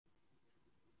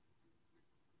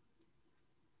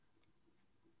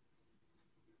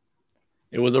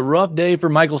It was a rough day for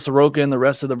Michael Soroka and the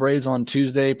rest of the Braves on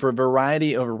Tuesday for a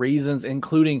variety of reasons,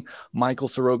 including Michael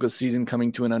Soroka's season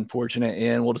coming to an unfortunate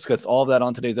end. We'll discuss all of that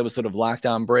on today's episode of Locked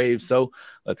On Braves, so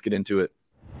let's get into it.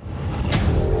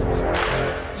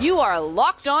 You are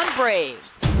Locked On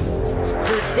Braves,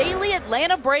 your daily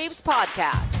Atlanta Braves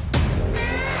podcast.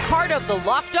 Part of the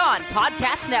Locked On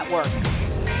Podcast Network,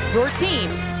 your team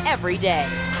every day.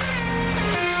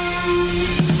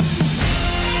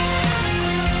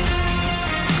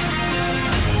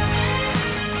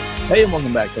 Hey, and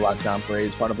welcome back to Locked On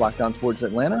Braves, part of Locked On Sports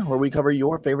Atlanta, where we cover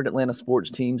your favorite Atlanta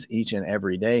sports teams each and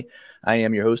every day. I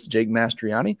am your host, Jake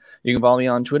Mastriani. You can follow me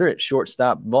on Twitter at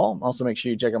shortstopball. Also, make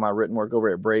sure you check out my written work over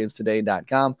at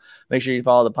bravestoday.com. Make sure you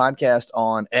follow the podcast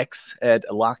on X at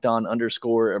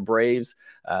LockedOn_Braves.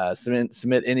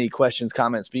 Submit any questions,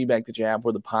 comments, feedback that you have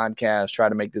for the podcast. Try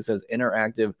to make this as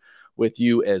interactive with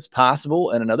you as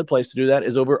possible. And another place to do that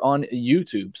is over on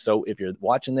YouTube. So if you're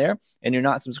watching there and you're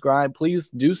not subscribed,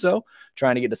 please do so.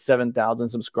 Trying to get to 7,000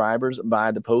 subscribers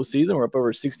by the postseason. We're up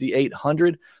over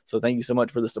 6,800. So thank you so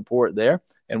much for the support there.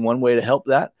 And one way to help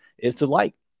that is to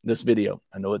like this video.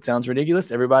 I know it sounds ridiculous.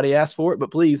 Everybody asks for it,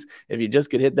 but please, if you just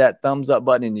could hit that thumbs up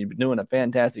button, and you've been doing a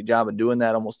fantastic job of doing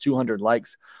that, almost 200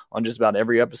 likes on just about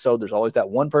every episode. There's always that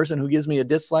one person who gives me a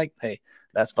dislike. Hey,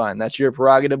 that's fine. That's your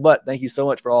prerogative, but thank you so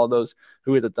much for all those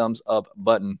who hit the thumbs up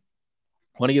button.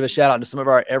 I want to give a shout out to some of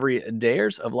our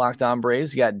everydayers of Locked On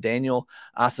Braves. You got Daniel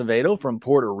Acevedo from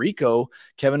Puerto Rico,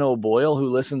 Kevin O'Boyle, who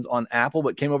listens on Apple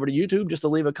but came over to YouTube just to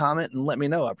leave a comment and let me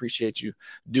know. I appreciate you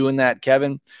doing that,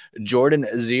 Kevin. Jordan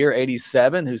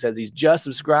Zier87, who says he's just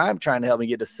subscribed, trying to help me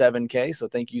get to 7K. So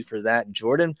thank you for that,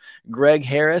 Jordan. Greg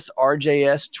Harris,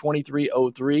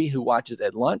 RJS2303, who watches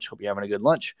at lunch. Hope you're having a good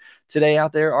lunch today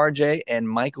out there, RJ, and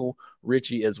Michael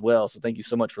Ritchie as well. So thank you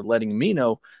so much for letting me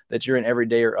know that you're an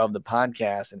everydayer of the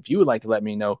podcast. And if you would like to let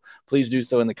me know, please do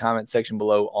so in the comment section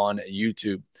below on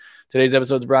YouTube. Today's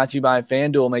episode is brought to you by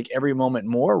FanDuel. Make every moment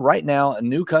more. Right now,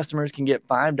 new customers can get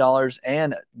 $5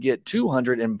 and get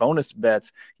 $200 in bonus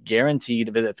bets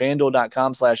guaranteed. Visit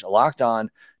FanDuel.com/lockedon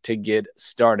to get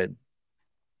started.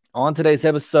 On today's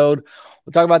episode,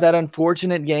 we'll talk about that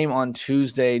unfortunate game on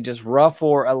Tuesday. Just rough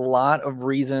for a lot of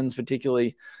reasons,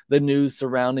 particularly the news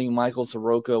surrounding Michael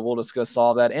Soroka. We'll discuss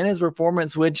all that and his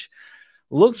performance, which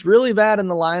looks really bad in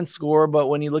the line score. But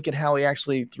when you look at how he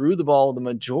actually threw the ball the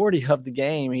majority of the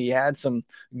game, he had some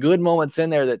good moments in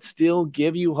there that still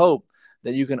give you hope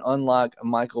that you can unlock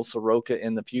Michael Soroka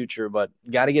in the future. But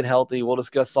got to get healthy. We'll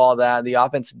discuss all that. The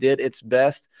offense did its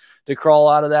best to crawl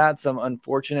out of that. Some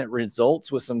unfortunate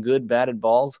results with some good batted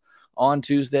balls on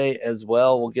Tuesday as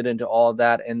well. We'll get into all of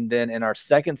that. And then in our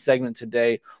second segment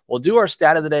today, we'll do our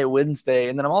stat of the day Wednesday.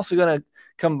 And then I'm also going to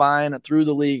combine through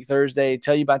the league Thursday,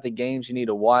 tell you about the games you need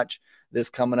to watch this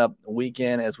coming up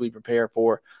weekend as we prepare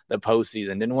for the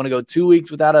postseason. Didn't want to go 2 weeks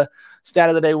without a stat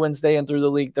of the day Wednesday and through the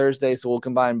league Thursday. So we'll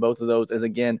combine both of those, as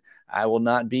again, I will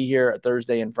not be here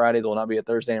Thursday and Friday. There will not be a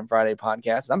Thursday and Friday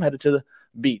podcast. I'm headed to the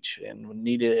beach and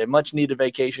needed a much needed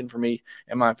vacation for me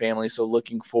and my family. So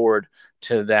looking forward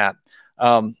to that.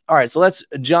 All right, so let's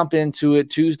jump into it.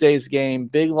 Tuesday's game,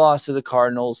 big loss to the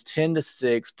Cardinals,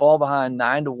 10-6, fall behind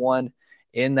 9-1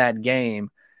 in that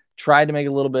game. Tried to make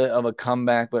a little bit of a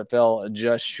comeback, but fell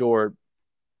just short.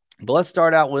 But let's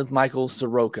start out with Michael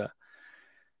Soroka.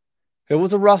 It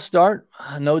was a rough start,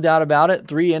 no doubt about it.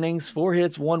 3 innings, 4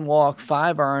 hits, 1 walk,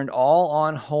 5 earned, all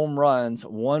on home runs.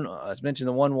 As mentioned,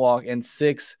 the 1 walk and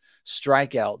 6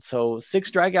 strikeouts. So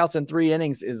 6 strikeouts in 3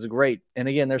 innings is great. And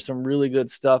again, there's some really good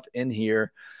stuff in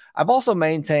here. I've also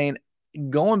maintained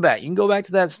going back. You can go back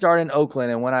to that start in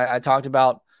Oakland. And when I talked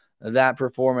about that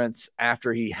performance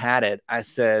after he had it, I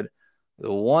said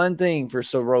the one thing for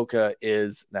Soroka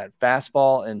is that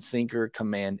fastball and sinker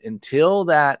command. Until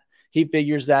that he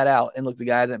figures that out, and look, the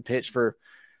guy hasn't pitched for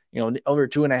over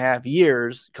 2.5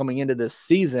 years coming into this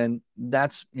season.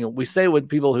 That's we say with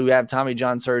people who have Tommy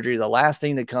John surgery, the last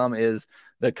thing to come is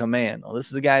the command. Well, this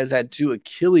is a guy who's had 2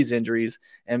 Achilles injuries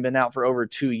and been out for over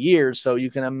 2 years, so you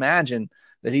can imagine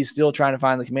that he's still trying to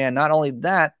find the command. Not only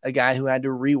that, a guy who had to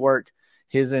rework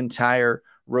his entire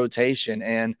rotation.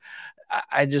 And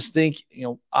I just think,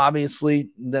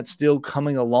 obviously that's still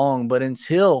coming along, but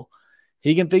until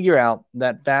he can figure out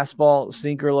that fastball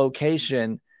sinker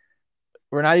location,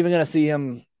 we're not even going to see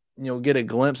him, get a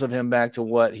glimpse of him back to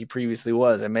what he previously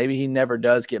was. And maybe he never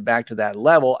does get back to that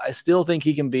level. I still think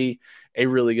he can be a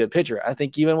really good pitcher. I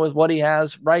think even with what he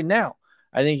has right now,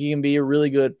 I think he can be a really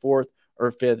good 4th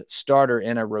or 5th starter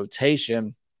in a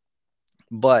rotation.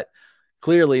 But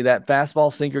clearly that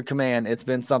fastball sinker command, it's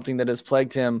been something that has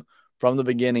plagued him from the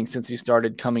beginning since he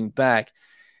started coming back.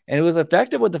 And it was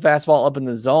effective with the fastball up in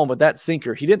the zone, but that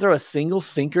sinker, he didn't throw a single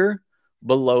sinker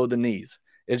below the knees.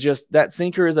 It's just that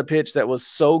sinker is a pitch that was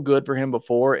so good for him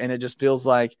before, and it just feels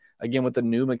like, again, with the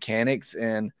new mechanics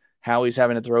and how he's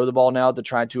having to throw the ball now to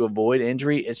try to avoid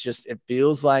injury, it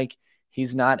feels like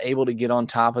he's not able to get on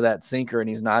top of that sinker, and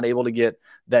he's not able to get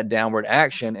that downward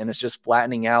action, and it's just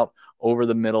flattening out over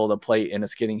the middle of the plate, and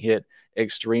it's getting hit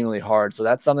extremely hard. So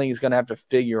that's something he's going to have to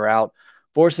figure out.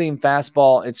 Four-seam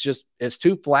fastball, it's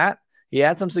too flat. He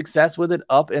had some success with it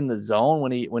up in the zone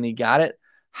when he got it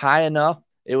high enough.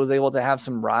 It was able to have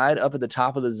some ride up at the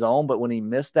top of the zone, but when he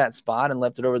missed that spot and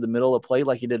left it over the middle of the plate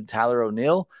like he did to Tyler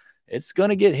O'Neill, it's going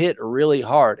to get hit really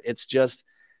hard. It's just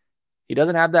he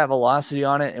doesn't have that velocity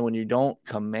on it, and when you don't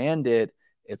command it,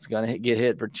 it's going to get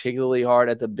hit particularly hard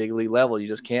at the big league level. You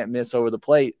just can't miss over the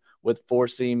plate with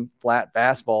four-seam flat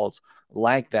fastballs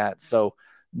like that. So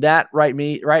that right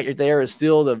there is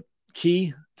still the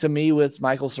key to me with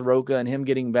Michael Soroka and him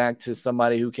getting back to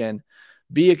somebody who can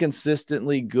be a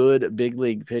consistently good big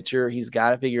league pitcher. He's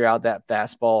got to figure out that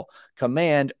fastball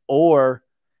command, or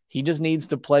he just needs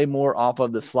to play more off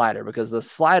of the slider, because the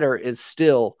slider is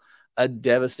still a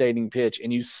devastating pitch.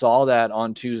 And you saw that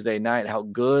on Tuesday night, how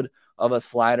good of a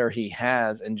slider he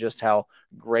has and just how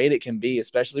great it can be,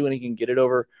 especially when he can get it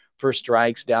over for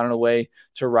strikes down and away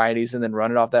to righties and then run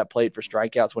it off that plate for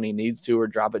strikeouts when he needs to, or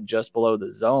drop it just below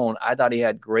the zone. I thought he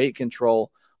had great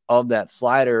control of that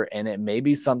slider, and it may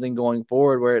be something going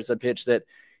forward where it's a pitch that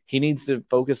he needs to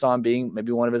focus on being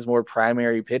maybe one of his more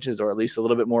primary pitches, or at least a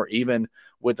little bit more even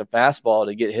with the fastball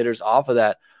to get hitters off of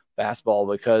that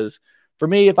fastball. Because for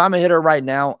me, if I'm a hitter right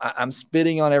now, I'm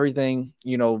spitting on everything,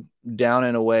 down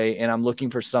and away, and I'm looking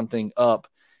for something up,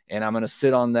 and I'm going to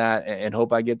sit on that and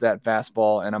hope I get that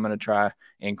fastball, and I'm going to try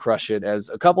and crush it, as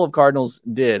a couple of Cardinals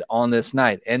did on this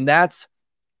night. And that's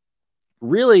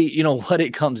really, what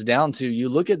it comes down to. You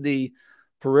look at the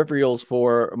peripherals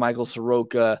for Michael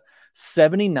Soroka,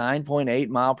 79.8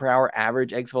 mile per hour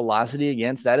average X velocity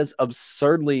against. That is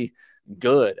absurdly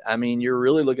good. I mean, you're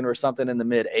really looking for something in the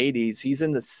mid 80s. He's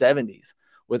in the 70s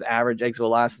with average X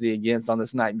velocity against on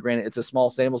this night. Granted, it's a small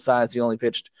sample size. He only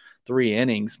pitched 3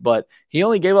 innings, but he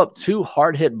only gave up 2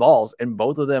 hard hit balls, and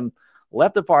both of them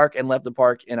left the park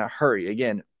in a hurry.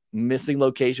 Again, missing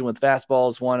location with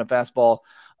fastballs. One, a fastball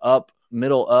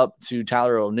middle up to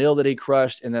Tyler O'Neill that he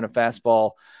crushed, and then a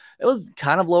fastball. It was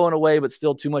kind of low and away, but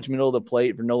still too much middle of the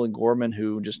plate for Nolan Gorman,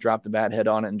 who just dropped the bat head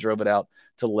on it and drove it out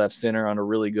to left center on a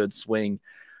really good swing.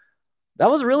 That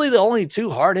was really the only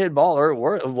 2 hard hit balls,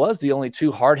 or it was the only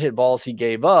 2 hard hit balls he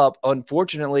gave up.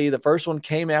 Unfortunately, the first one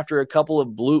came after a couple of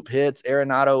bloop hits.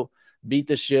 Arenado beat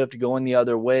the shift going the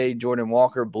other way. Jordan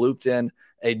Walker blooped in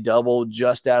a double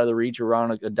just out of the reach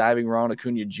around a diving Ronald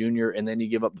Acuna Jr., and then you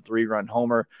give up the 3-run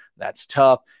homer. That's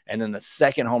tough. And then the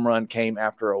second home run came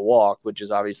after a walk, which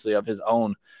is obviously of his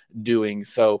own doing.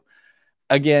 So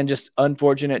again, just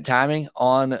unfortunate timing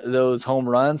on those home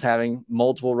runs, having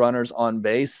multiple runners on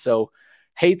base. So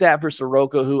hate that for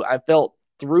Soroka, who I felt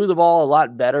threw the ball a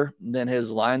lot better than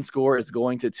his line score is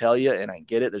going to tell you. And I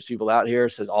get it. There's people out here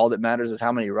says all that matters is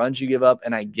how many runs you give up.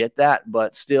 And I get that,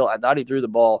 but still, I thought he threw the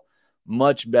ball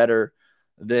much better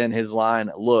than his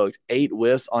line looked. 8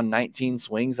 whiffs on 19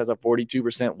 swings. That's a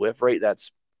 42% whiff rate.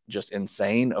 That's just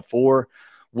insane. 4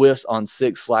 whiffs on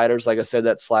 6 sliders. Like I said,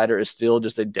 that slider is still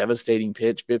just a devastating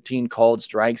pitch. 15 called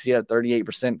strikes. He had a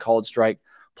 38% called strike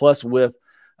plus whiff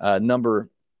number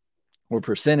or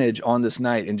percentage on this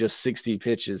night in just 60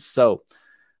 pitches. So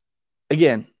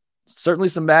again, certainly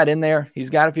some bad in there.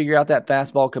 He's got to figure out that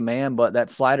fastball command, but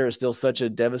that slider is still such a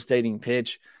devastating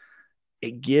pitch.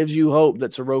 It gives you hope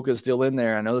that Soroka is still in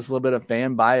there. I know there's a little bit of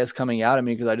fan bias coming out of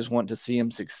me because I just want to see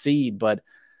him succeed. But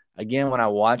again, when I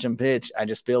watch him pitch, I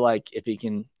just feel like if he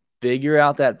can figure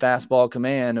out that fastball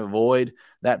command, avoid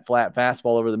that flat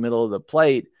fastball over the middle of the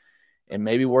plate, and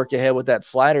maybe work ahead with that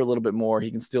slider a little bit more,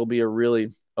 he can still be a really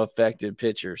effective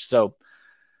pitcher. So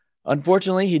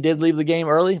unfortunately, he did leave the game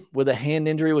early with a hand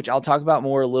injury, which I'll talk about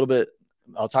more later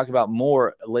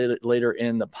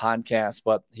in the podcast,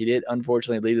 but he did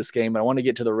unfortunately leave this game. But I want to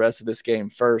get to the rest of this game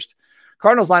first.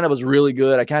 Cardinals lineup was really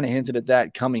good. I kind of hinted at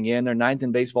that coming in. They're 9th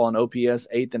in baseball in OPS,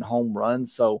 8th in home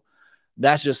runs. So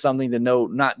that's just something to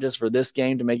note, not just for this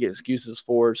game to make excuses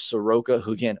for Soroka,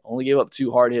 who can only give up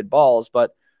 2 hard hit balls,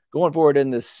 but going forward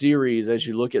in this series, as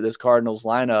you look at this Cardinals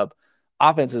lineup,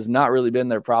 offense has not really been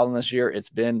their problem this year. It's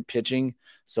been pitching.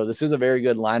 So this is a very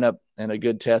good lineup and a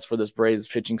good test for this Braves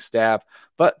pitching staff.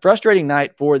 But frustrating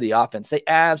night for the offense. They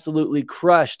absolutely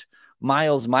crushed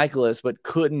Miles Michaelis, but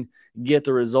couldn't get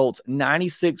the results.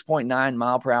 96.9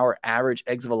 mile per hour average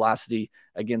exit velocity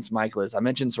against Michaelis. I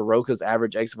mentioned Soroka's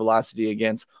average exit velocity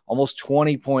against almost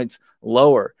 20 points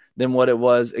lower than what it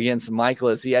was against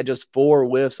Michaelis. He had just 4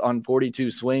 whiffs on 42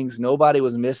 swings. Nobody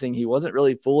was missing. He wasn't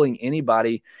really fooling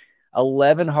anybody.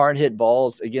 11 hard hit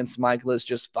balls against Michaelis,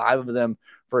 just 5 of them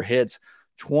for hits.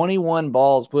 21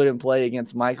 balls put in play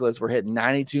against Michaelis were hit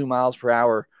 92 miles per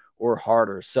hour or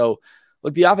harder. So,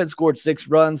 look, the offense scored 6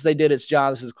 runs. They did its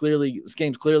job. This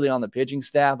game's clearly on the pitching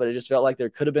staff, but it just felt like there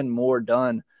could have been more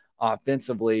done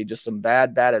offensively. Just some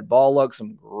batted ball luck,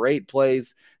 some great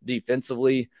plays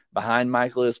defensively behind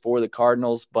Michaelis for the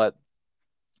Cardinals, but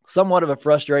somewhat of a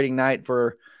frustrating night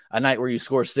for a night where you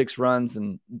score 6 runs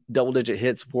and double-digit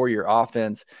hits for your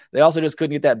offense. They also just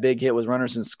couldn't get that big hit with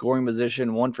runners in scoring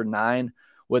position, 1 for 9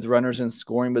 with runners in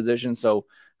scoring position, so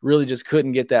really just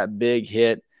couldn't get that big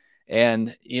hit.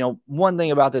 And, one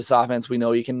thing about this offense, we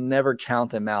know you can never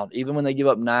count them out. Even when they give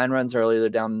up 9 runs early, they're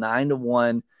down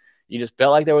 9-1. You just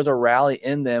felt like there was a rally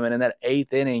in them. And in that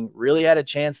 8th inning, really had a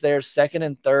chance there, 2nd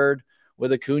and 3rd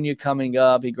with Acuna coming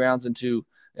up. He grounds into,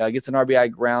 gets an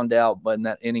RBI ground out, but in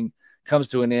that inning comes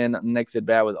to an end. Next at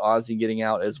bat with Ozzie getting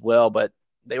out as well. But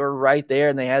they were right there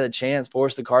and they had a chance,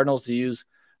 forced the Cardinals to use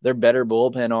their better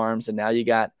bullpen arms. And now you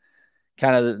got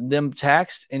kind of them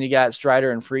taxed, and you got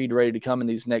Strider and Fried ready to come in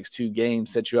these next 2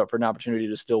 games, set you up for an opportunity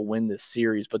to still win this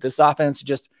series. But this offense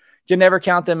just can never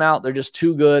count them out. They're just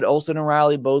too good. Olsen and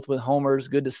Riley both with homers.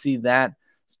 Good to see that,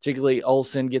 particularly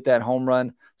Olsen get that home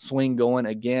run swing going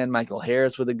again. Michael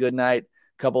Harris with a good night,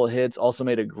 couple of hits, also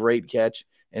made a great catch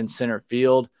in center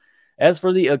field. As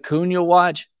for the Acuna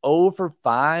watch, 0 for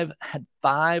 5, had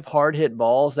 5 hard hit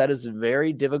balls. That is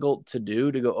very difficult to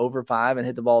do, to go 0 for 5 and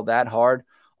hit the ball that hard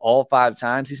all 5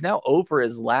 times. He's now 0 for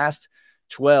his last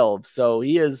 12. So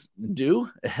he is due,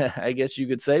 I guess you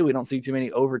could say. We don't see too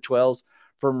many over 12s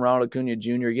from Ronald Acuna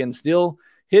Jr. Again, still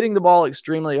hitting the ball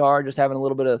extremely hard, just having a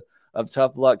little bit of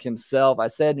tough luck himself. I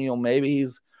said, maybe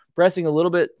he's pressing a little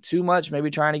bit too much,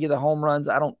 maybe trying to get the home runs.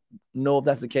 I don't know if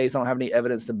that's the case. I don't have any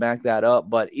evidence to back that up.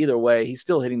 But either way, he's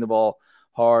still hitting the ball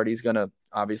hard. He's going to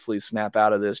obviously snap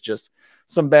out of this. Just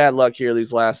some bad luck here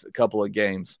these last couple of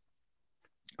games.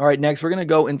 All right, next we're going to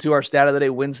go into our Stat of the Day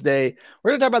Wednesday.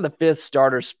 We're going to talk about the 5th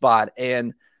starter spot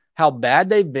and how bad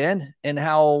they've been and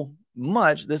how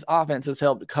much this offense has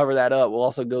helped cover that up. We'll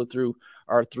also go through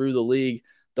our Through the League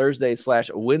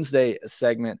Thursday/Wednesday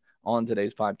segment on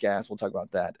today's podcast. We'll talk about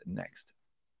that next.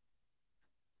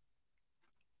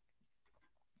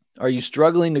 Are you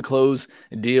struggling to close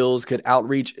deals?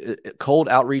 Cold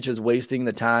outreach is wasting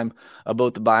the time of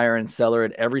both the buyer and seller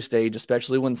at every stage,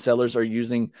 especially when sellers are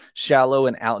using shallow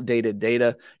and outdated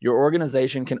data. Your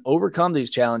organization can overcome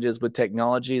these challenges with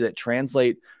technology that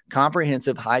translate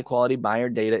comprehensive, high-quality buyer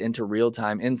data into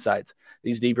real-time insights.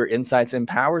 These deeper insights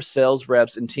empower sales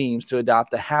reps and teams to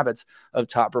adopt the habits of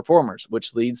top performers,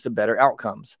 which leads to better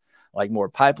outcomes, like more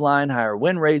pipeline, higher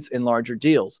win rates, and larger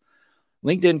deals.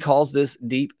 LinkedIn calls this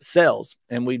deep sales,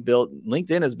 and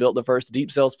LinkedIn has built the first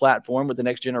deep sales platform with the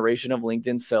next generation of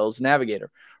LinkedIn Sales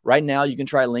Navigator. Right now, you can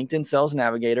try LinkedIn Sales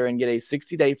Navigator and get a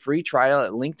 60-day free trial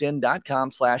at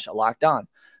linkedin.com/lockedon.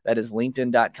 That is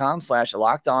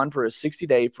linkedin.com/lockedon for a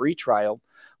 60-day free trial.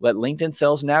 Let LinkedIn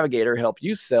Sales Navigator help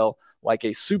you sell like a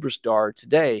superstar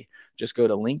today. Just go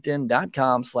to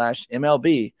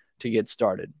linkedin.com/MLB to get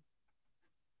started.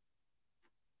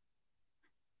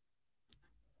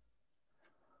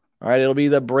 All right, it'll be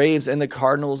the Braves and the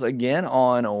Cardinals again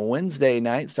on Wednesday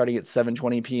night, starting at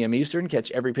 7:20 p.m. Eastern.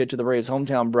 Catch every pitch of the Braves'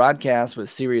 hometown broadcast with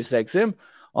SiriusXM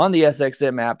on the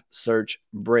SXM app. Search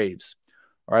Braves.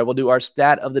 All right, we'll do our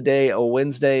Stat of the Day, a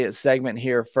Wednesday segment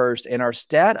here first. And our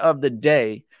Stat of the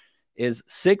Day is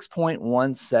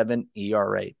 6.17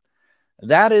 ERA.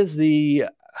 That is the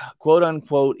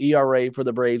quote-unquote ERA for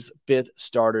the Braves' 5th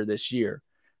starter this year.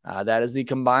 That is the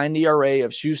combined ERA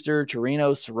of Schuster,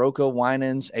 Torino, Soroka,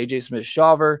 Winans, A.J.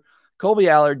 Smith-Shawver, Colby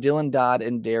Allard, Dylan Dodd,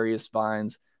 and Darius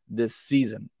Vines this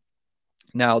season.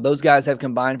 Now, those guys have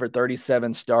combined for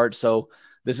 37 starts, so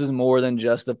this is more than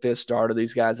just the 5th starter.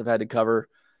 These guys have had to cover,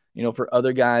 for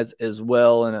other guys as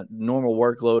well, and a normal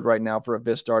workload right now for a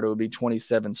 5th starter would be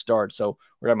 27 starts. So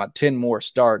we're talking about 10 more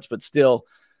starts, but still,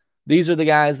 these are the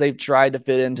guys they've tried to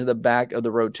fit into the back of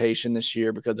the rotation this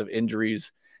year because of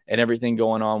injuries and everything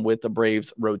going on with the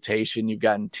Braves rotation. You've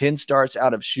gotten 10 starts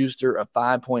out of Schuster, a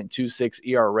 5.26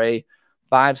 ERA,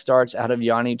 5 starts out of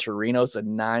Yanni Torinos, a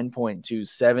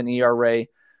 9.27 ERA,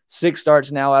 6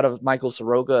 starts now out of Michael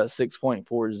Soroka, a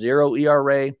 6.40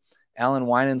 ERA. Alan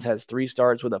Winans has 3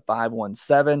 starts with a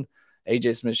 5.17.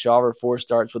 A.J. Smith-Shawver, 4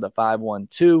 starts with a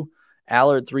 5.12.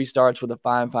 Allard, 3 starts with a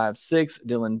 5.56.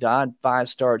 Dylan Dodd, 5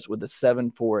 starts with a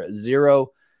 7.40.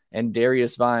 And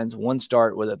Darius Vines, 1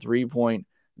 start with a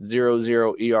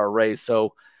 3.00 ERA.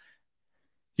 So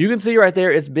you can see right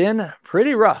there, it's been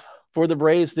pretty rough for the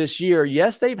Braves this year.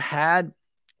 Yes, they've had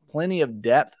plenty of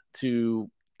depth to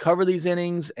cover these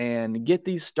innings and get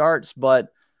these starts, but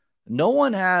no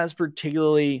one has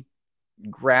particularly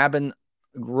grabbed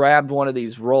one of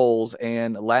these roles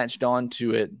and latched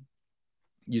onto it.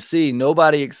 You see,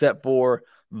 nobody except for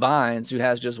Vines, who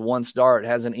has just 1 start,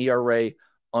 has an ERA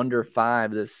under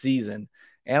 5 this season.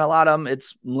 And a lot of them,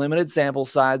 it's limited sample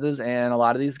sizes. And a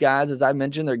lot of these guys, as I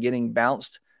mentioned, they're getting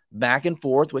bounced back and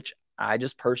forth, which I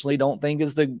just personally don't think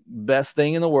is the best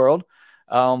thing in the world.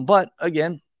 But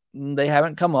again, they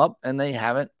haven't come up and they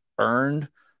haven't earned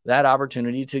that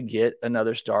opportunity to get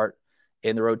another start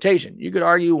in the rotation. You could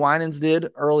argue Winans did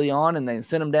early on and they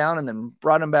sent him down and then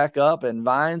brought him back up. And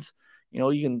Vines,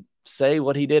 you can say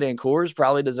what he did in Coors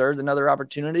probably deserved another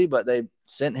opportunity, but they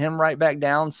sent him right back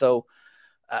down. So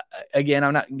again,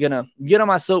 I'm not going to get on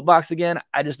my soapbox again.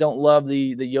 I just don't love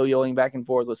the yo-yoing back and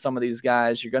forth with some of these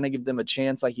guys. You're going to give them a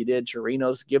chance like you did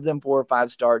Chirinos. Give them 4 or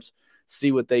 5 starts,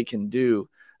 see what they can do,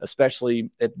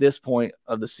 especially at this point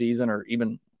of the season or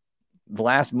even the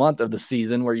last month of the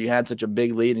season where you had such a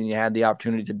big lead and you had the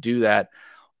opportunity to do that.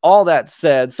 All that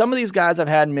said, some of these guys have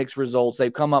had mixed results.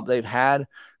 They've come up, they've had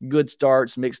good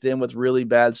starts mixed in with really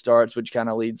bad starts, which kind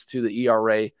of leads to the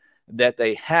ERA that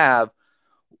they have.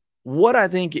 What I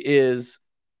think is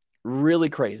really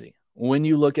crazy when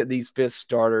you look at these 5th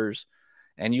starters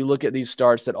and you look at these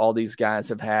starts that all these guys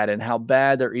have had and how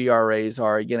bad their ERAs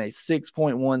are. Again, a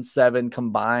 6.17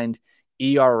 combined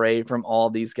ERA from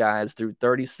all these guys through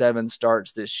 37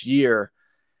 starts this year.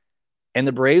 And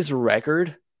the Braves'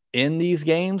 record in these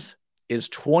games is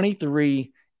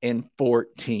 23-14.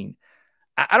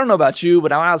 I don't know about you,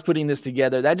 but when I was putting this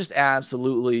together, that just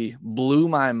absolutely blew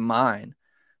my mind.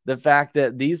 The fact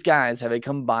that these guys have a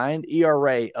combined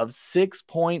ERA of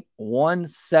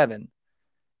 6.17,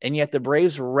 and yet the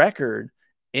Braves' record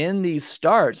in these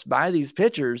starts by these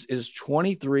pitchers is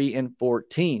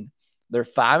 23-14. They're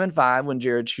 5-5 when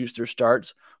Jared Schuster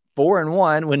starts,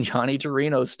 4-1 when Johnny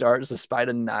Torino starts, despite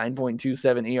a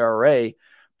 9.27 ERA,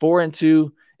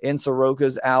 4-2 in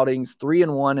Soroka's outings,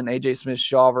 3-1 in AJ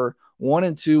Smith-Shawver,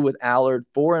 1-2 with Allard,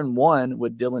 4-1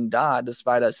 with Dylan Dodd,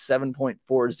 despite a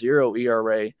 7.40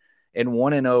 ERA, and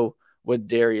 1-0 with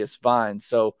Darius Vines.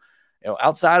 So,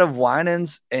 outside of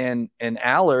Winans and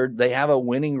Allard, they have a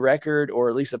winning record, or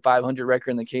at least a 500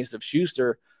 record in the case of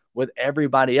Schuster, with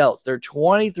everybody else. They're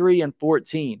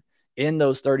 23-14 in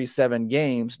those 37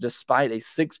 games, despite a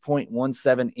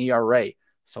 6.17 ERA.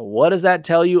 So what does that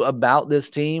tell you about this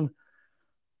team?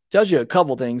 Tells you a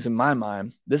couple things in my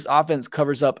mind. This offense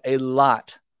covers up a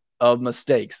lot of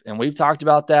mistakes, and we've talked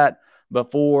about that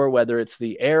before, whether it's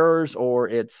the errors or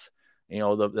it's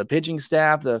the pitching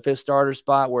staff, the 5th starter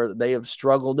spot where they have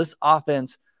struggled. This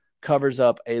offense covers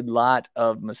up a lot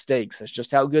of mistakes. That's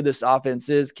just how good this offense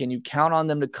is. Can you count on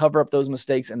them to cover up those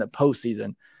mistakes in the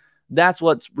postseason? That's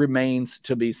what remains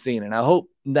to be seen, and I hope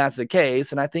that's the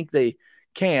case, and I think they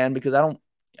can, because I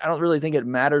don't really think it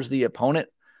matters the opponent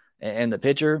and the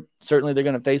pitcher. Certainly they're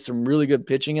going to face some really good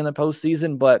pitching in the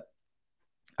postseason, but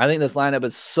I think this lineup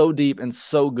is so deep and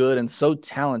so good and so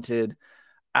talented.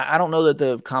 I don't know that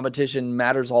the competition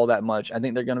matters all that much. I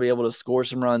think they're going to be able to score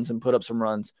some runs and put up some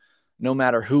runs no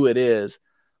matter who it is.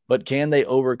 But can they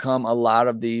overcome a lot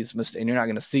of these mistakes? And you're not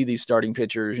going to see these starting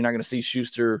pitchers. You're not going to see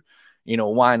Schuster,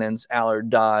 Winans, Allard,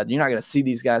 Dodd. You're not going to see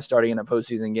these guys starting in a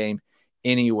postseason game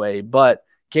anyway. But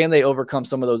can they overcome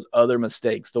some of those other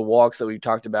mistakes, the walks that we've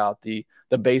talked about, the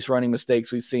base running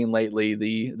mistakes we've seen lately,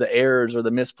 the errors or the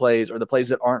misplays or the plays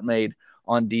that aren't made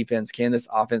on defense? Can this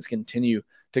offense continue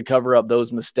to cover up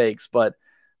those mistakes? But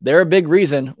they're a big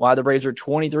reason why the Braves are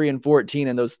 23-14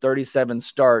 in those 37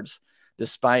 starts,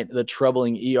 despite the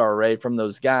troubling ERA from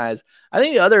those guys. I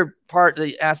think the other part,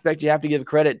 the aspect you have to give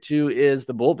credit to, is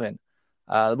the bullpen.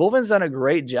 The bullpen's done a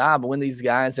great job when these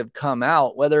guys have come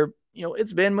out, whether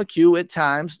it's been McHugh at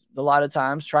times, a lot of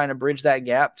times, trying to bridge that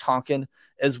gap, Tonkin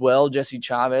as well, Jesse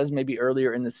Chavez maybe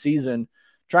earlier in the season,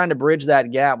 trying to bridge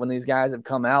that gap when these guys have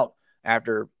come out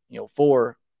after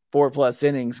 4+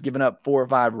 innings, giving up 4 or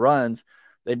 5 runs.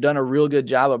 They've done a real good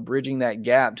job of bridging that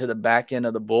gap to the back end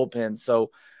of the bullpen.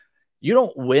 So you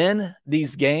don't win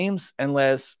these games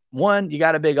unless, one, you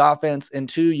got a big offense, and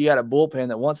 2, you got a bullpen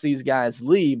that once these guys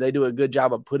leave, they do a good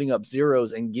job of putting up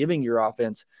zeros and giving your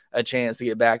offense a chance to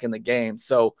get back in the game.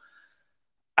 So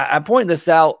I point this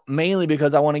out mainly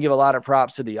because I want to give a lot of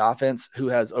props to the offense who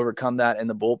has overcome that in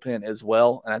the bullpen as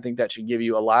well. And I think that should give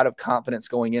you a lot of confidence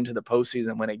going into the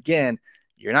postseason when, again,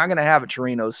 you're not going to have a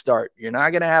Torino start. You're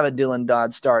not going to have a Dylan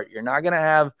Dodd start. You're not going to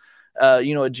have,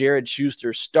 a Jared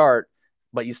Schuster start,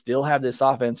 but you still have this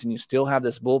offense and you still have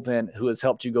this bullpen who has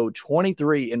helped you go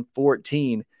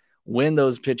 23-14 when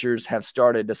those pitchers have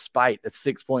started, despite a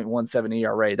 6.17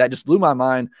 ERA. That just blew my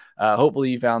mind.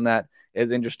 Hopefully you found that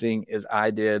as interesting as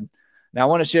I did. Now I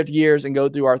want to shift gears and go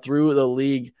through our Through the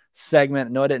League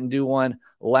segment. No, I didn't do one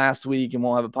last week and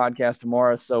won't have a podcast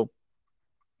tomorrow. So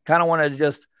kind of wanted to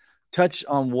just touch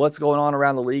on what's going on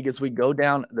around the league as we go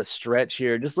down the stretch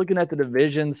here. Just looking at the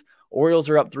divisions, Orioles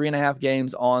are up 3.5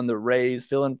 games on the Rays,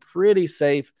 feeling pretty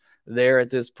safe there at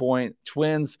this point.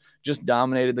 Twins just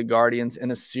dominated the Guardians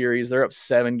in a series. They're up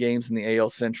 7 games in the AL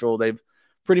Central. They've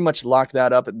pretty much locked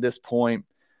that up at this point.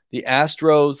 The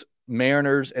Astros,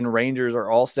 Mariners, and Rangers are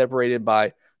all separated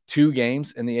by 2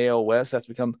 games in the AL West. That's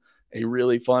become a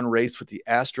really fun race with the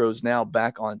Astros now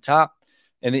back on top.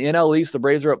 In the NL East, the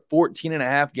Braves are up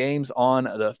 14.5 games on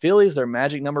the Phillies. Their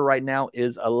magic number right now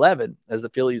is 11 as the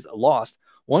Phillies lost.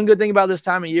 One good thing about this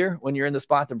time of year, when you're in the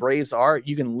spot the Braves are,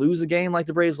 you can lose a game like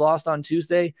the Braves lost on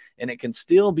Tuesday, and it can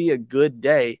still be a good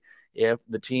day if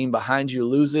the team behind you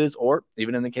loses, or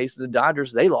even in the case of the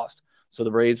Dodgers, they lost. So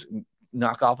the Braves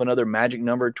knock off another magic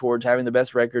number towards having the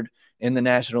best record in the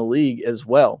National League as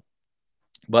well.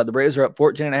 But the Braves are up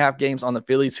 14.5 games on the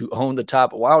Phillies, who own the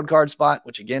top wild card spot,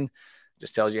 which again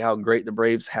just tells you how great the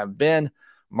Braves have been.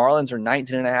 Marlins are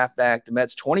 19.5 back, the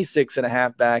Mets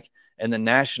 26.5 back, and the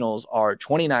Nationals are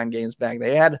 29 games back.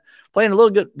 They had playing a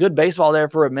little good baseball there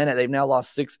for a minute. They've now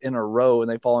lost 6 in a row, and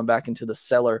they've fallen back into the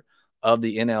cellar of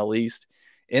the NL East.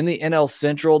 In the NL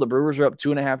Central, the Brewers are up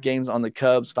 2.5 games on the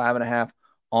Cubs, 5.5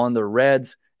 on the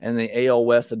Reds, and the AL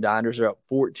West, the Dodgers are up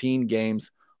 14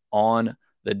 games on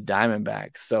the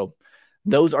Diamondbacks. So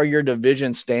those are your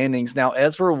division standings. Now,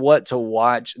 as for what to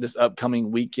watch this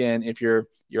upcoming weekend, if you're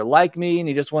like me and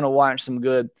you just want to watch some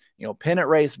good, pennant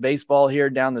race baseball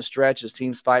here down the stretch as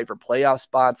teams fight for playoff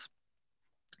spots,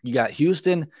 you got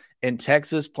Houston and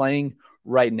Texas playing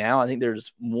right now. I think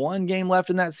there's 1 game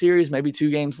left in that series, maybe 2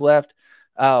 games left.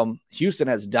 Houston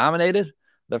has dominated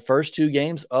the first 2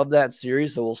 games of that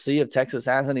series, so we'll see if Texas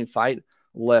has any fight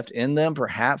left in them.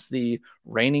 Perhaps the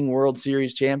reigning World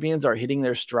Series champions are hitting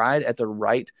their stride at the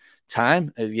right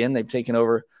time. Again, they've taken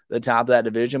over the top of that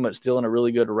division, but still in a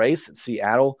really good race.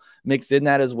 Seattle mixed in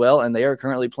that as well, and they are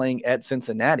currently playing at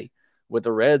Cincinnati, with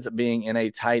the Reds being in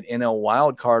a tight NL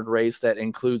wild card race that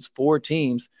includes 4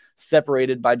 teams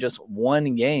separated by just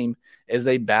 1 game as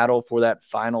they battle for that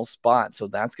final spot. So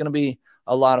that's going to be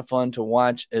a lot of fun to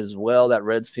watch as well. That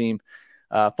Reds team,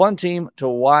 fun team to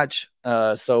watch.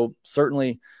 So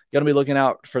certainly going to be looking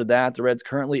out for that. The Reds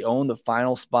currently own the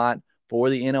final spot for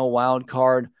the NL wild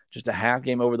card, just a half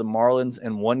game over the Marlins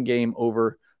and 1 game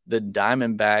over the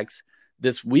Diamondbacks.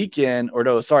 This weekend,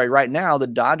 right now, the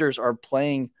Dodgers are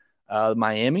playing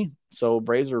Miami. So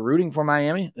Braves are rooting for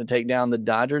Miami to take down the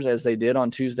Dodgers as they did on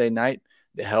Tuesday night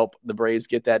to help the Braves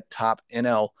get that top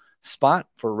NL spot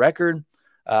for record.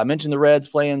 I mentioned the Reds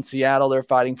playing Seattle. They're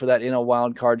fighting for that NL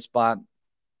wild card spot.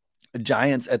 The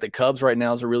Giants at the Cubs right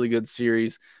now is a really good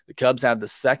series. The Cubs have the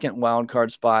 2nd wild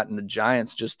card spot, and the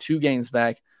Giants just 2 games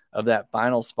back of that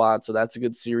final spot. So that's a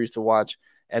good series to watch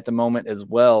at the moment as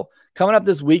well. Coming up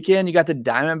this weekend, you got the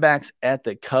Diamondbacks at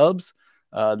the Cubs.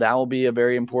 That will be a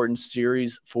very important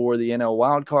series for the NL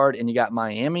wild card. And you got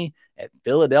Miami at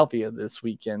Philadelphia this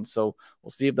weekend. So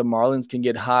we'll see if the Marlins can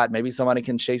get hot. Maybe somebody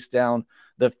can chase down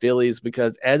the Phillies,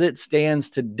 because as it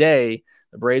stands today,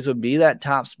 the Braves would be that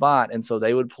top spot. And so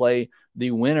they would play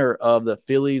the winner of the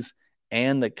Phillies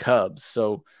and the Cubs.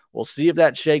 So we'll see if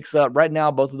that shakes up. Right now,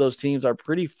 both of those teams are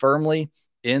pretty firmly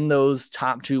in those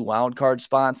top 2 wild card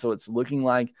spots. So it's looking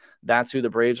like that's who the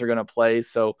Braves are going to play.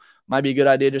 So might be a good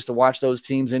idea just to watch those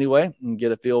teams anyway and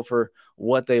get a feel for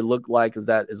what they look like, as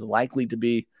that is likely to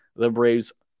be the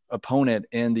Braves' opponent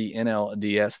in the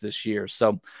NLDS this year.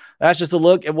 So that's just a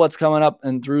look at what's coming up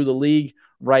and through the league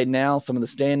right now, some of the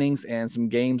standings and some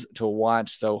games to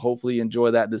watch. So hopefully you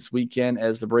enjoy that this weekend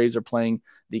as the Braves are playing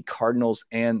the Cardinals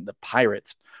and the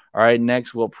Pirates. All right,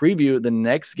 next we'll preview the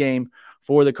next game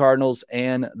for the Cardinals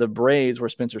and the Braves, where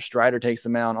Spencer Strider takes the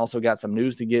mound. Also got some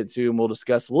news to get to, and we'll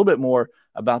discuss a little bit more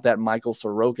about that Michael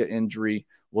Soroka injury.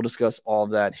 We'll discuss all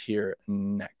of that here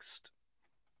next.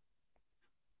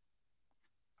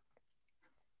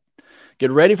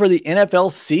 Get ready for the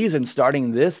NFL season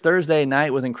starting this Thursday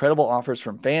night with incredible offers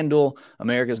from FanDuel,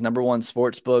 America's #1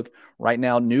 sports book. Right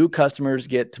now, new customers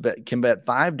can bet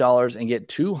 $5 and get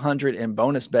 $200 in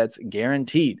bonus bets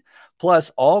guaranteed.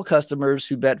 Plus, all customers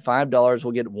who bet $5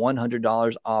 will get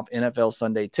 $100 off NFL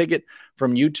Sunday Ticket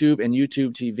from YouTube and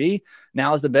YouTube TV.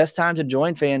 Now is the best time to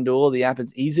join FanDuel. The app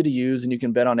is easy to use, and you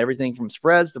can bet on everything from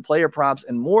spreads to player props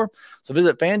and more. So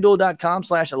visit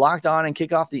FanDuel.com/lockedon and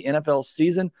kick off the NFL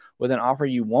season with an offer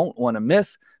you won't want to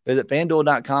miss. Visit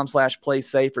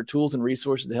FanDuel.com/playsafe for tools and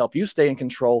resources to help you stay in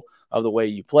control of the way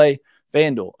you play.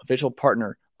 FanDuel, official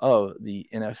partner of the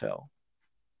NFL.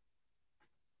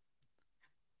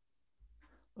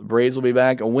 The Braves will be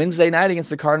back on Wednesday night against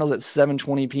the Cardinals at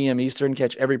 7:20 p.m. Eastern.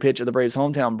 Catch every pitch of the Braves'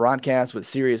 hometown broadcast with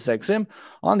SiriusXM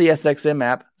on the SXM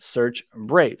app. Search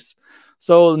Braves.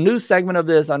 So the news segment of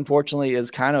this, unfortunately, is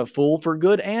kind of full for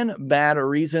good and bad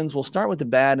reasons. We'll start with the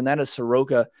bad, and that is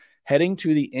Soroka heading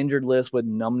to the injured list with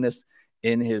numbness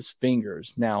in his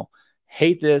fingers. Now,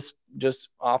 hate this just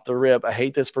off the rip. I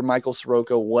hate this for Michael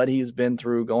Soroka, what he's been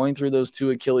through, going through those 2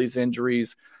 Achilles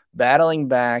injuries, battling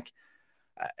back,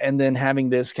 and then having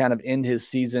this kind of end his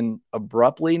season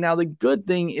abruptly. Now, the good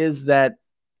thing is that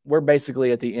we're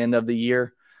basically at the end of the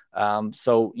year.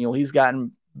 So, he's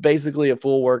gotten basically a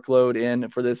full workload in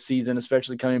for this season,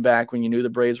 especially coming back when you knew the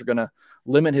Braves were going to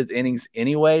limit his innings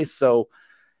anyway. So,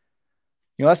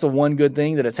 that's the one good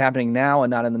thing, that it's happening now and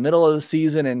not in the middle of the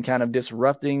season and kind of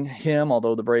disrupting him,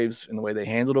 although the Braves, in the way they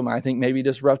handled him, I think maybe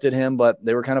disrupted him, but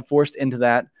they were kind of forced into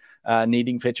that,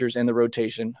 needing pitchers in the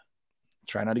rotation.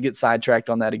 Try not to get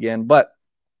sidetracked on that again, but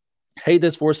hate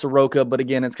this for Soroka. But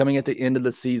again, it's coming at the end of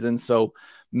the season, so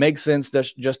makes sense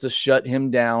just to shut him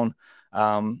down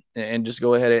and just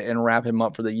go ahead and wrap him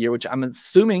up for the year, which I'm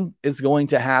assuming is going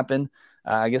to happen.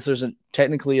 I guess there's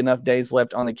technically enough days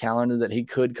left on the calendar that he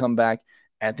could come back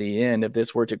at the end if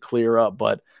this were to clear up,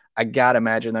 but I got to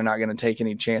imagine they're not going to take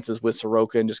any chances with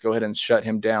Soroka and just go ahead and shut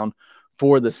him down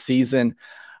for the season.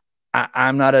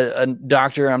 I'm not a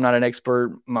doctor. I'm not an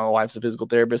expert. My wife's a physical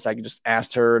therapist. I just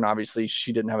asked her, and obviously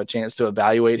she didn't have a chance to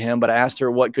evaluate him, but I asked her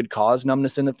what could cause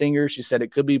numbness in the finger. She said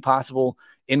it could be possible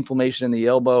inflammation in the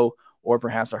elbow or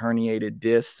perhaps a herniated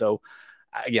disc. So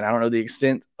again, I don't know the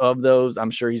extent of those.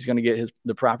 I'm sure he's going to get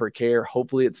the proper care.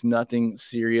 Hopefully it's nothing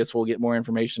serious. We'll get more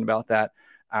information about that,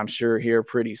 I'm sure, here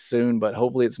pretty soon, but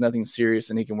hopefully it's nothing serious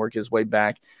and he can work his way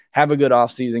back, have a good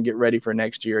offseason, get ready for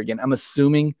next year. Again, I'm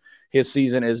assuming his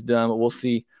season is done, but we'll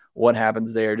see what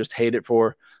happens there. Just hate it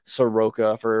for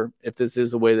Soroka for, if this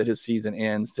is the way that his season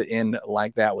ends, to end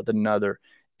like that with another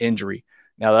injury.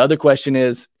 Now, the other question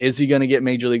is he going to get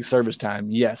Major League service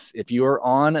time? Yes. If you are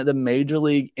on the Major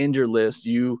League injured list,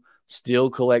 you still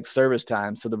collect service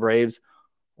time. So the Braves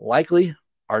likely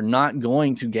are not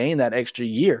going to gain that extra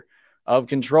year of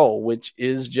control, which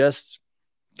is just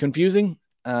confusing.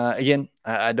 Again,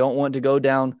 I don't want to go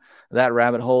down that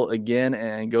rabbit hole again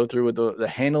and go through with the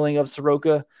handling of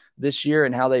Soroka this year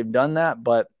and how they've done that,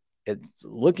 but it's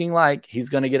looking like he's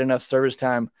going to get enough service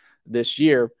time this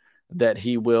year that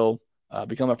he will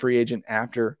become a free agent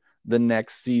after the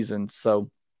next season. So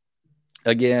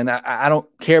again, I don't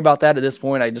care about that at this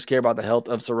point. I just care about the health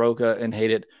of Soroka and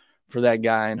hate it for that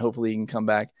guy, and hopefully he can come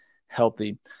back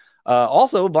healthy.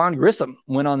 Also, Vaughn Grissom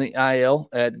went on the IL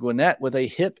at Gwinnett with a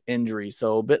hip injury.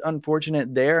 So a bit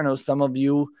unfortunate there. I know some of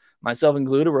you, myself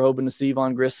included, were hoping to see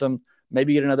Vaughn Grissom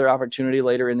maybe get another opportunity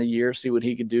later in the year, see what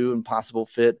he could do and possible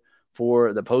fit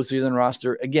for the postseason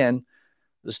roster. Again,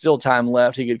 there's still time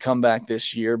left. He could come back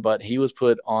this year, but he was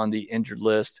put on the injured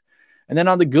list. And then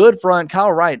on the good front,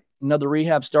 Kyle Wright, another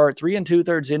rehab start, 3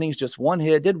 2/3 innings, just 1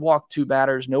 hit, did walk 2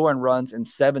 batters, no earned runs, and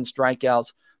 7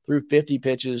 strikeouts through 50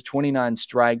 pitches, 29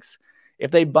 strikes.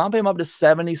 If they bump him up to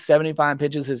 70, 75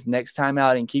 pitches his next time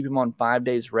out and keep him on 5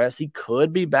 days rest, he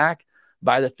could be back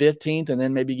by the 15th and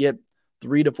then maybe get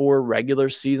 3 to 4 regular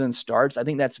season starts. I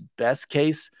think that's best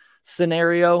case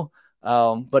scenario.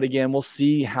 But again, we'll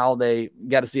see how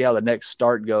got to see how the next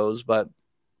start goes. But,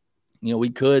 we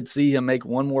could see him make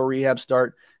 1 more rehab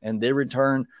start and then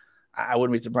return. I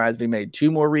wouldn't be surprised if he made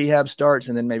 2 more rehab starts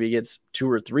and then maybe gets 2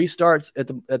 or 3 starts at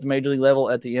the major league level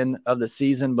at the end of the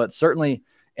season, but certainly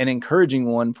an encouraging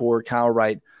one for Kyle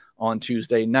Wright on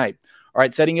Tuesday night. All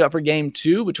right, setting you up for game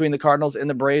 2 between the Cardinals and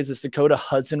the Braves is Dakota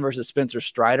Hudson versus Spencer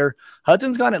Strider.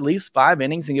 Hudson's gone at least 5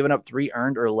 innings and given up 3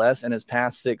 earned or less in his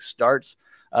past 6 starts.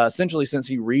 Essentially, since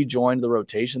he rejoined the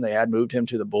rotation, they had moved him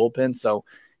to the bullpen. So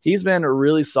he's been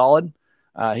really solid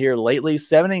here lately.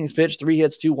 7 innings pitched, 3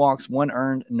 hits, 2 walks, 1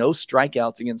 earned, no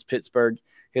strikeouts against Pittsburgh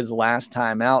his last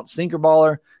time out. Sinker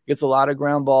baller, gets a lot of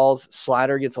ground balls.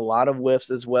 Slider gets a lot of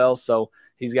whiffs as well. So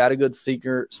he's got a good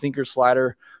sinker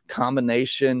slider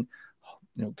combination.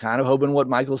 Kind of hoping what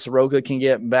Michael Soroka can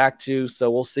get back to.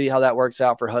 So we'll see how that works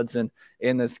out for Hudson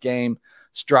in this game.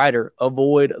 Strider,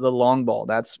 avoid the long ball.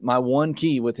 That's my one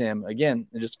key with him. Again,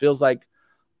 it just feels like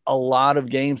a lot of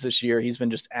games this year, he's been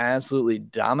just absolutely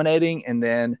dominating, and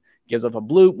then gives up a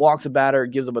bloop, walks a batter,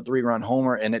 gives up a 3-run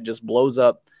homer, and it just blows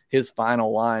up his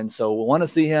final line. So we want to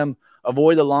see him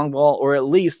avoid the long ball, or at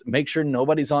least make sure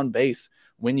nobody's on base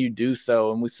when you do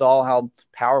so. And we saw how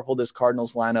powerful this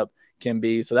Cardinals lineup can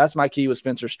be. So that's my key with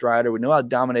Spencer Strider. We know how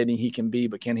dominating he can be,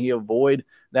 but can he avoid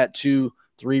that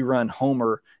 2-3-run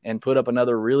homer and put up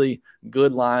another really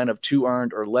good line of 2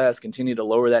 earned or less, continue to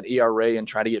lower that ERA and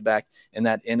try to get back in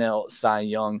that NL Cy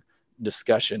Young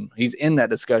discussion. He's in that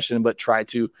discussion, but try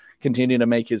to continue to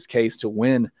make his case to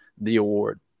win the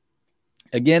award.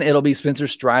 Again, it'll be Spencer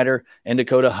Strider and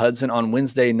Dakota Hudson on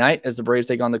Wednesday night as the Braves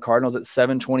take on the Cardinals at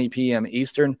 7:20 p.m.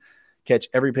 Eastern. Catch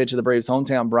every pitch of the Braves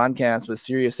hometown broadcast with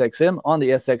SiriusXM on the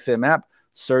SXM app.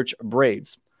 Search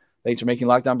Braves. Thanks for making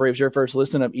Locked On Braves your first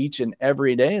listen of each and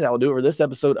every day. That will do it for this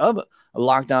episode of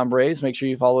Locked On Braves. Make sure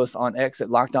you follow us on X at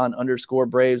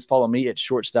LockedOn_Braves. Follow me at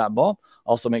ShortstopBall.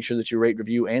 Also, make sure that you rate,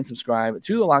 review, and subscribe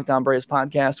to the Locked On Braves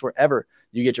podcast wherever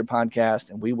you get your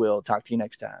podcast, and we will talk to you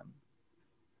next time.